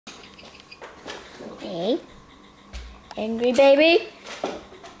Hey. Angry baby.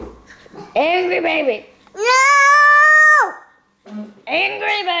 Angry baby. No!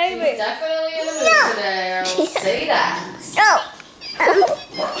 Angry baby. She's definitely in the mood today. I will say that. No!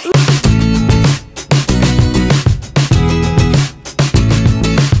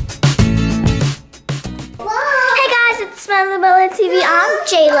 Hey guys, it's SMELLYBELLYTV. I'm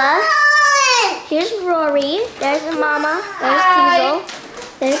Jayla. Here's Rory. There's the mama. There's Diesel.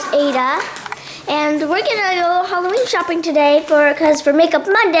 There's Aydah. And we're gonna go Halloween shopping today because for Makeup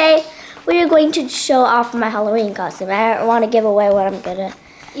Monday, we are going to show off my Halloween costume. I don't want to give away what I'm gonna.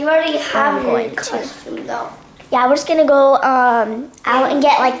 You already have your your costume though. Yeah, we're just gonna go out and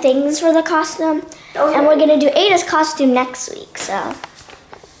get like things for the costume, and we're gonna do Aydah's costume next week. So,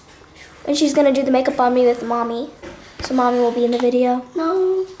 and she's gonna do the makeup on me with mommy. So mommy will be in the video.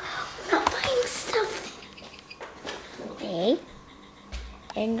 No, I'm not buying stuff. Hey,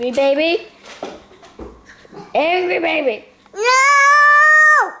 angry baby. Angry baby.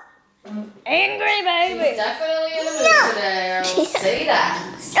 No! Angry baby. She's definitely in the mood today. I will say that.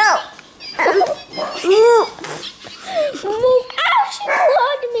 No! Move. Ow, she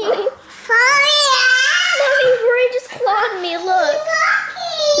clawed me. Mommy, Rory just clawed me. Look.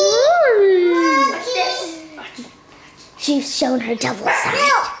 She's shown her double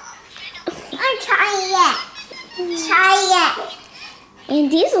side. I'm trying it. Try it. And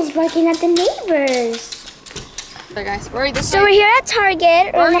Diesel's barking at the neighbors. So guys, Rory, this So way. we're here at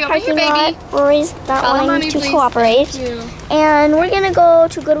Target. We're Rory, in the over here, parking baby. lot. Rory's not Follow wanting mommy, to please. cooperate. Thank you. And we're gonna go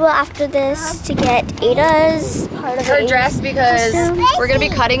to Goodwill after this to get Aydah's part of Her dress because costume. we're gonna be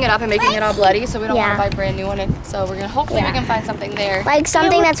cutting it up and making it all bloody, so we don't Yeah. want to buy a brand new one. And so we're gonna hopefully we can find something there. Like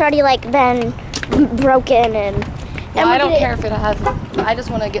something that's already like been broken and. Well, we're I don't gonna- care if it has. I just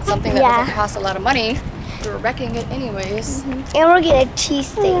want to get something that Yeah. doesn't cost a lot of money. We're wrecking it anyways. And we're gonna tea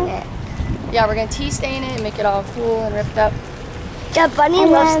stain it. Yeah, we're gonna tea stain it and make it all cool and ripped up. Yeah, Bunny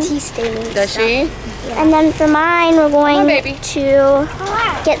loves tea staining. Does she? Yeah. And then for mine, we're going baby. to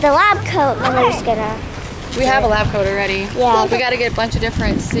get the lab coat. And we're just gonna. We have a lab coat already. Yeah. We got to get a bunch of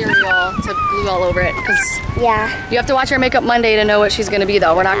different cereal to glue all over it because Yeah. you have to watch our Makeup Monday to know what she's gonna be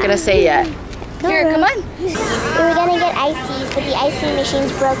though. We're not gonna say yet. Here, come on. We were gonna get ices, but the icing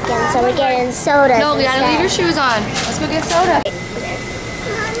machine's broken, so we're getting sodas. No, we gotta leave your shoes on. Let's go get soda.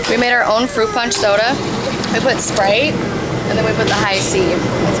 We made our own fruit punch soda. We put Sprite, and then we put the high C. It's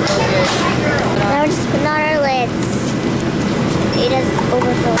really good. Now we're just putting on our lids. Aydah's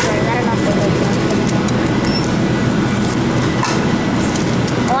overfilled hers. I don't know if the lids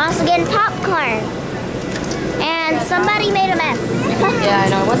are. We're also getting popcorn. And somebody made a mess. Yeah, I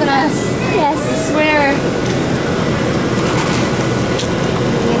know. It wasn't us. Yes. I swear.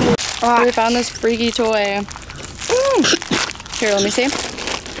 Oh, we found this freaky toy. Here, let me see.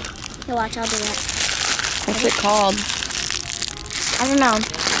 Here, watch, I'll do that. What's it called? I don't know.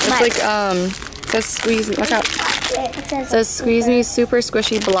 It's like, says squeeze me. Watch out. It says squeeze me super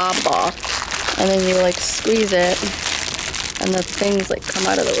squishy blob ball. And then you like squeeze it. And the things like come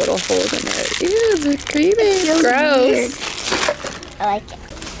out of the little holes in there. Ew, it's creepy. Gross. I like it.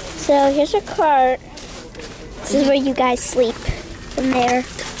 So here's our cart. This is where you guys sleep. In there.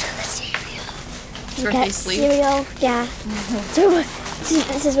 Where got they sleep. cereal. Yeah. So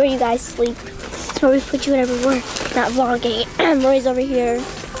this is where you guys sleep. This is where we put you whenever we're not vlogging. Rory's over here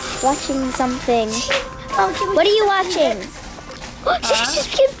watching something. What are you watching? She just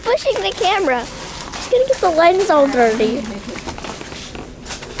keeps pushing the camera. She's gonna get the lens all dirty.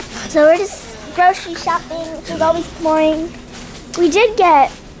 So we're just grocery shopping, which is always boring. We did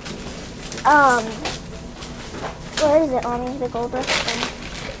get, where is it, Mommy? The gold rush thing.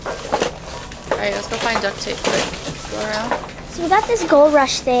 Alright, let's go find duct tape quick. Let's go around. So we got this gold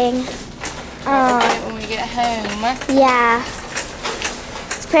rush thing. We'll buy it when we get home. Yeah.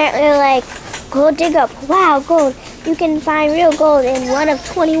 It's apparently like gold dig up. Wow, gold. You can find real gold in one of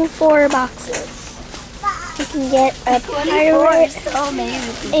 24 boxes. You can get a pirate,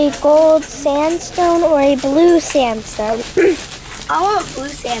 a gold sandstone, or a blue sandstone. I want blue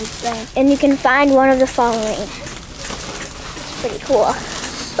sandstone. And you can find one of the following. It's pretty cool.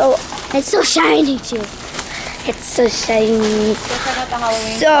 So it's so shiny too. It's so shiny. Go check out the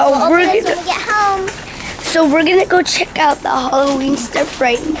Halloween. So We'll open this when we get home. we're gonna go check out the Halloween stuff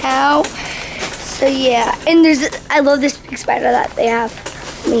right now. So yeah, and I love this big spider that they have.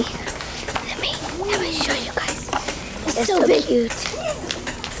 Let me show you guys. It's so cute.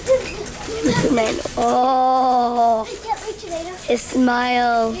 Look at man. Oh, I can't reach it, Aydah. his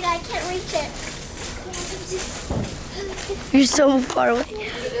smile. Dude, I can't reach it. You're so far away.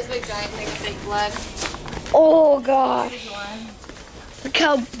 This big giant thing of fake blood. Oh gosh. Look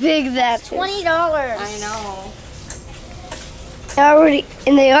how big that is. $20. I know.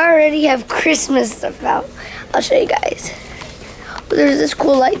 They already have Christmas stuff out. I'll show you guys. There's this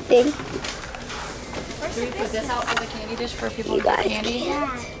cool light thing. Should we put this out for the candy dish for people to got get candy?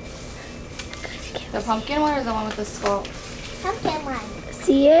 Yeah. The pumpkin one or the one with the skull? Pumpkin one.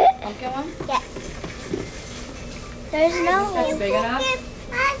 See it? Pumpkin one? Yes. There's no That's big enough?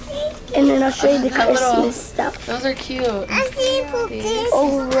 And then I'll show you the That little- Christmas stuff. Those are cute.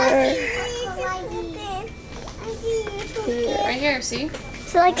 Over. Right here, see?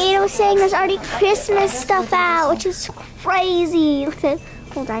 So like Aydah was saying, there's already Christmas stuff out, which is crazy. Look at that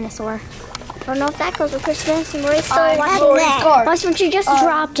little dinosaur. I don't know if that goes with Christmas, and we're still watching that. Plus, when she just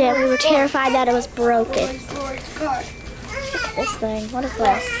dropped it, we were terrified that it was broken. This thing, what is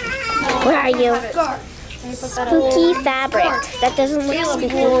this? What are you? Spooky fabric. That doesn't look spooky.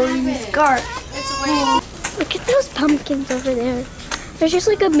 Look at those pumpkins over there. There's just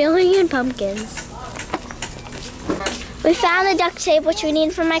like a million pumpkins. We found the duct tape, which we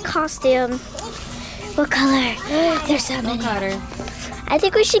need for my costume. What color? There's so many. I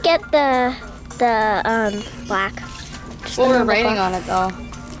think we should get the black. Well, we're writing on it though.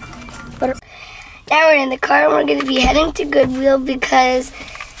 Now we're in the car and we're going to be heading to Goodwill because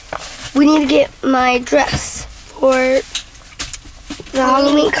we need to get my dress for the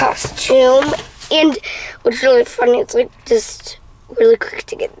Halloween costume. And what's really funny, it's like just really quick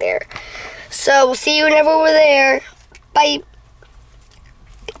to get there. So we'll see you whenever we're there. Bye.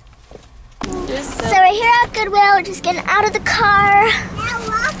 So we're here at Goodwill, we're just getting out of the car.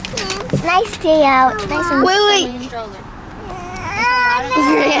 It's a nice day out. It's nice and Wait. Move your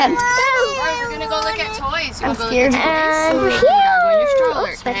hand. Alright, we're gonna go look at toys. You I'm wanna go scared. look at toys? Go in your stroller,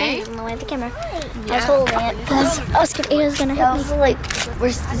 Oops, my okay? phone's in the way of the camera. I Yeah. was holding it because I was scared Aydah's gonna hit me. Like,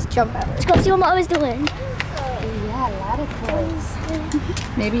 where's this jump out? Let's go see what I was doing.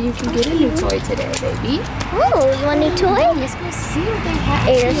 Maybe you can get a new toy today, baby. Oh, you want a new toy? Let's go see what they have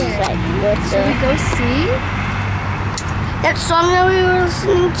Aydah's here. just like, what's Should we up? go see? That song that we were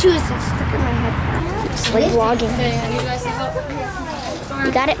listening to is stuck in my head. It's like vlogging. Okay, and you guys can go.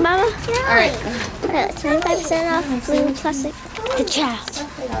 You got it, Mama? Alright. Okay, 25% off blue plastic. Good job.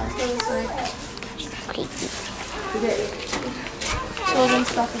 Children's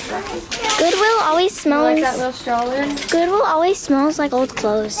stuff is right. Goodwill always You smells. like that little stroller? Goodwill always smells like old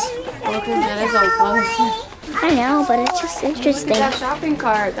clothes. Look at that is old clothes. I know, but it's just Look interesting. at that shopping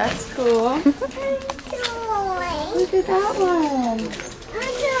cart. That's cool. Look at that one.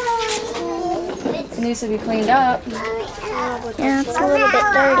 It needs to be cleaned up. Yeah, it's a little bit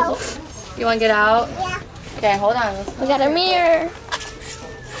dirty. You want to get out? Okay, hold on. We got a mirror.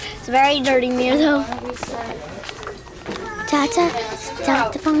 It's a very dirty mirror, though. Tata,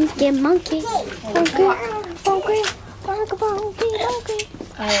 start the funky monkey. Funky, funky, funky, funky, funky.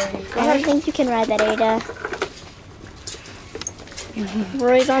 I don't think you can ride that, Aydah.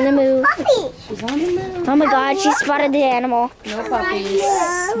 Rory's on the move. She's on the move. Oh my God, she spotted the animal. No puppies.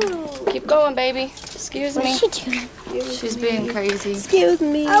 Keep going, baby. Excuse me. What's she doing? She's being crazy. Excuse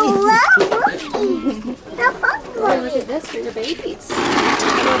me. Oh, look at this for your babies. A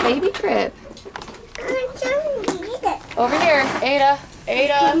little baby crib. Over here, Aydah.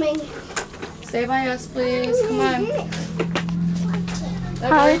 Aydah. Stay by us, please. Come on.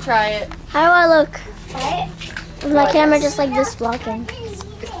 Let Rory try it. How do I look? With my camera just like this vlogging.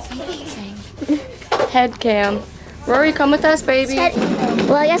 Head cam. Rory, come with us, baby.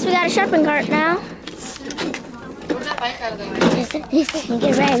 Well, I guess we got a shopping cart now. Move that bike out of the way.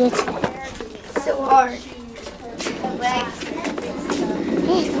 Get ready. So hard.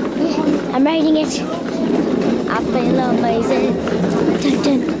 I'm riding it. I feel amazing. Dun,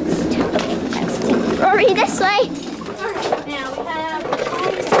 dun, dun. Okay, that's Rory, this way.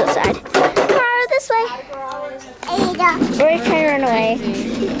 This side. Car, this way. Aydah. Rory, trying to run away.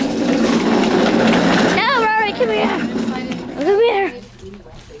 No, Rory, come here. Come here.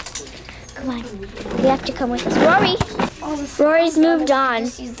 Come on. You have to come with us. Rory. Rory's moved on.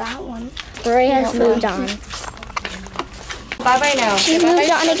 Use that one. Rory has moved on. Bye-bye now. She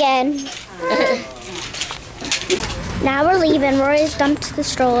moved on again. Now we're leaving. Rory's dumped the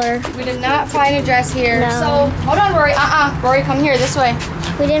stroller. We did not find a dress here. No. So, hold on, Rory. Rory, come here, this way.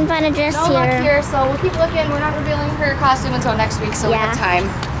 We didn't find a dress No luck here, so we'll keep looking. We're not revealing her costume until next week, so we have time.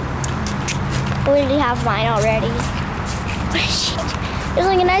 We already have mine already. There's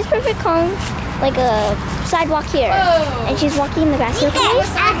like a nice perfect cone, like a sidewalk here. Whoa. And she's walking in the grass. Okay?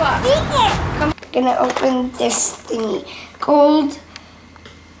 Sidewalk. Gonna open this thingy. Gold.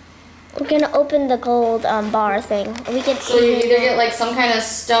 We're gonna open the gold bar thing. We can So you either get like some kind of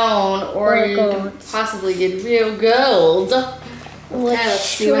stone or you Or can gold. possibly get real gold. Which Okay, let's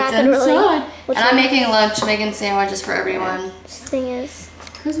see we're what's not gonna inside. which And I'm one- making lunch, making sandwiches for everyone. This thing is.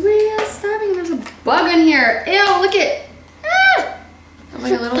 Because we are starving. There's a bug in here. Ew, look it. Ah!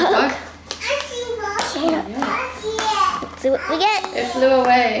 Like a little bug. Yeah. See what we get. It flew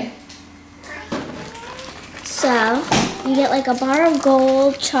away. So you get like a bar of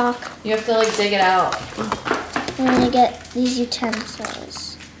gold chalk, You have to like dig it out. and then you get these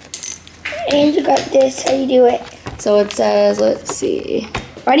utensils. And you got this. How you do it? So it says, let's see.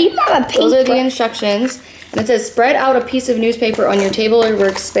 Why do you have a paper? Those are the instructions. And it says spread out a piece of newspaper on your table or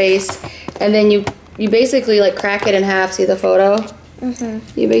workspace. And then you basically like crack it in half. See the photo?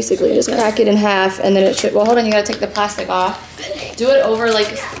 Mm-hmm. You basically just crack it in half and then it should, well hold on, you gotta take the plastic off. Do it over like,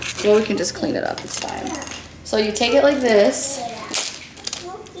 well we can just clean it up, it's fine. So you take it like this.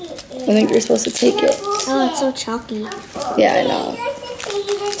 I think you're supposed to take it. Oh, it's so chalky. Yeah, I know.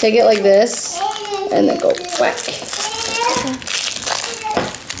 Take it like this and then go whack.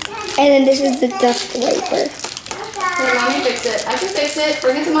 And then this is the dust wiper. Here, mommy fix it. I can fix it.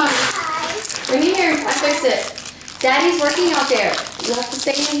 Bring it to mommy. Bring it here. I fix it. Daddy's working out there. You have to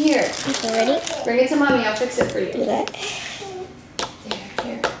stay in here. Okay, ready? Bring it to mommy. I'll fix it for you. Do that.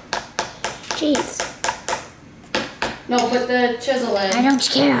 Here. Jeez. No, put the chisel in. I don't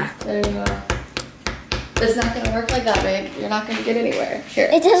care. There you go. It's not gonna work like that, babe. You're not gonna get anywhere. Here.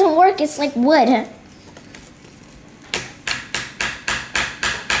 It doesn't work. It's like wood.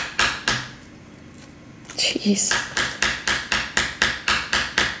 Jeez.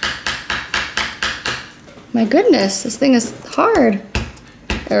 My goodness, this thing is hard.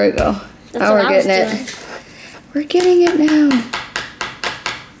 There we go. Now we're getting it. We're getting it now.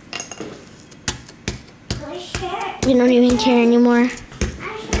 You don't even care anymore.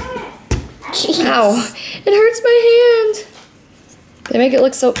 Jeez. Ow, it hurts my hand. They make it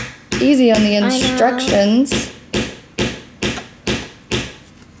look so easy on the instructions.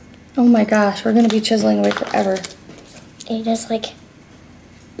 Oh my gosh, we're gonna be chiseling away forever. It is like.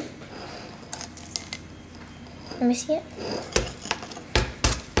 Let me see it.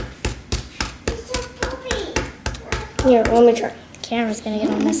 Here, let me try. Camera's gonna get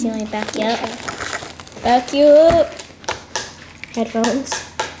all messy. Let me back you up. Back you up. Headphones.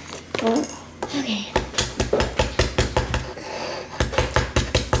 Oh. Okay.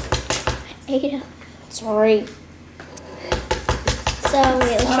 Aydah. Sorry. So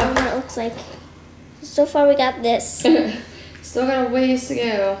wait, let's show them what it looks like. So far we got this. Still got a ways to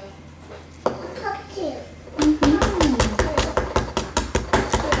go.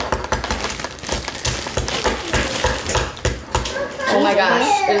 Oh my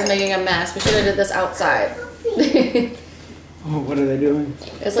gosh, it is making a mess. We should have did this outside. Oh, what are they doing?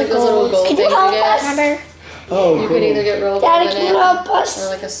 It's like those little gold Can things you help you us? get. Remember? Oh, You cool. could either get real gold Daddy, in can it you help us? or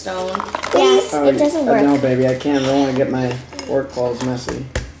like a stone. Yes, Oh, it doesn't work. No, baby, I can't. I don't want to get my work clothes messy.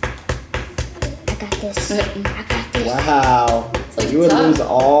 I got this. I got this. Wow. like You would tough. lose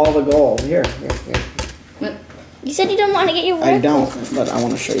all the gold. Here. You said you don't want to get your work. I don't, but I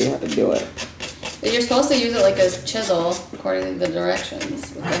want to show you how to do it. You're supposed to use it like a chisel according to the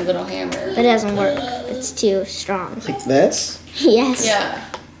directions with a little hammer. But it doesn't work. It's too strong. Like this? Yes. Yeah.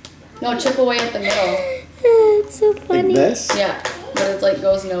 No, chip away at the middle. It's so Like funny. this? Yeah, but it's like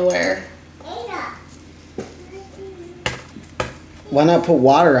goes nowhere. Why not put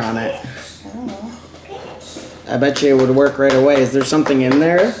water on it? I don't know. I bet you it would work right away. Is there something in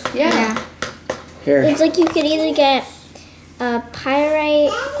there? Yeah. Here. It's like you could either get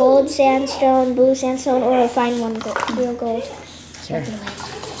pyrite, gold sandstone, blue sandstone, or a fine one, real gold. Here.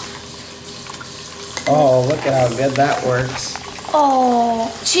 Oh, look at how good that works. Oh,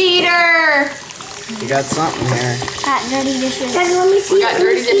 cheater! You got something here. Got dirty dishes. Daddy, let me see We it. got Let me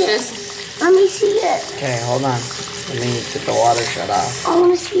dirty see it. dishes. Let me see it. Okay, hold on. Let me get the water shut off. I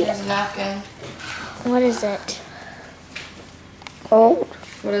want to see it. There's a napkin. What is it? Gold.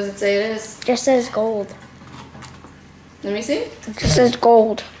 What does it say it is? Just says gold. Let me see. It just says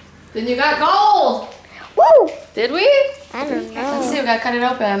gold. Then you got gold! Woo! Did we? I don't Let's see, know. we gotta cut it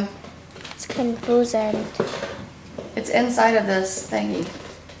open. It's confusing. It's inside of this thingy.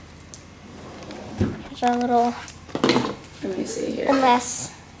 There's a little Let me see here.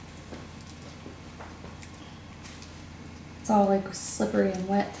 mess. It's all like slippery and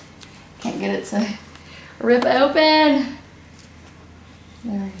wet. Can't get it to rip open.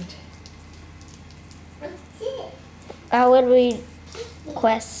 Alright. How would we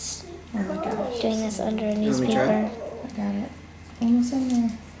request Oh my gosh. doing this under a me try? newspaper? I got it. Almost in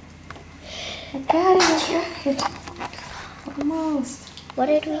there. I got it. Almost. What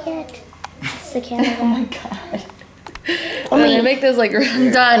did we get? It's the camera. Oh my god. I'm gonna make this like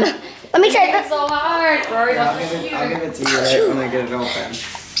done. Let Let me try It's this. so hard. Rory, I'll don't give touch it to you right when I get it open.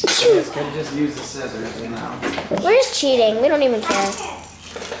 You could just use the scissors, you know. We're just cheating. We don't even care.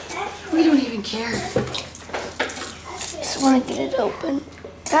 We don't even care. Just want to get it open.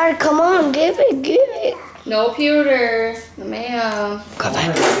 Daddy, come on, give it. No pewter. The mayo. I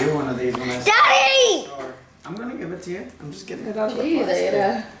wanted to do one of these when I saw Daddy! I'm gonna give it to you. I'm just getting it out of the Jeez, plastic.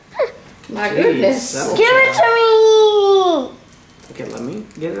 Aydah. My Jeez, goodness. settle Give it down. to me! Okay, let me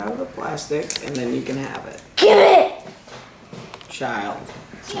get it out of the plastic and then you can have it. Give it! Child.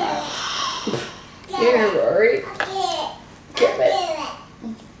 Here, Rory. Give it.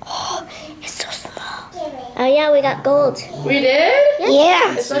 It's so small. Oh yeah, we got gold. We did?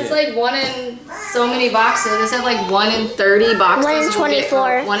 Yeah. So it's like 1 in so many boxes. It said like 1 in 30 boxes. 1 in will get-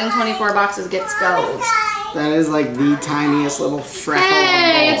 24. 1 in 24 boxes gets gold. That is like the tiniest little freckle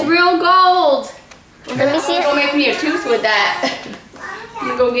Hey, of it's gold. real gold. Let me see Go it. make me a tooth with that.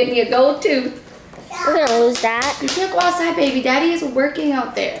 You go get me a gold tooth. We're gonna lose that. You can't go outside, baby. Daddy is working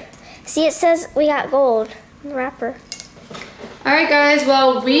out there. See, it says we got gold. The wrapper. All right, guys.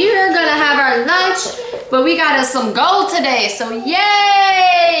 Well, we are gonna have our lunch, but we got us some gold today. So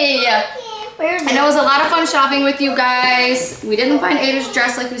yay! I know it was a lot of fun shopping with you guys. We didn't find Aydah's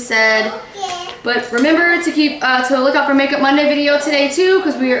dress like we said, but remember to keep to look out for Makeup Monday video today too,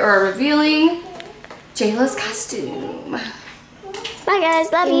 because we are revealing Jayla's costume. Bye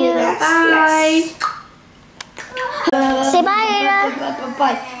guys, love you. Bye. Say bye, Aydah.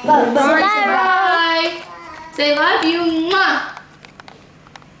 Bye. Rory, say Bye. bye. Say love you. Mwah.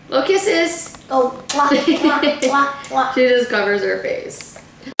 Little kisses. Oh, mwah, mwah, mwah, mwah. She just covers her face.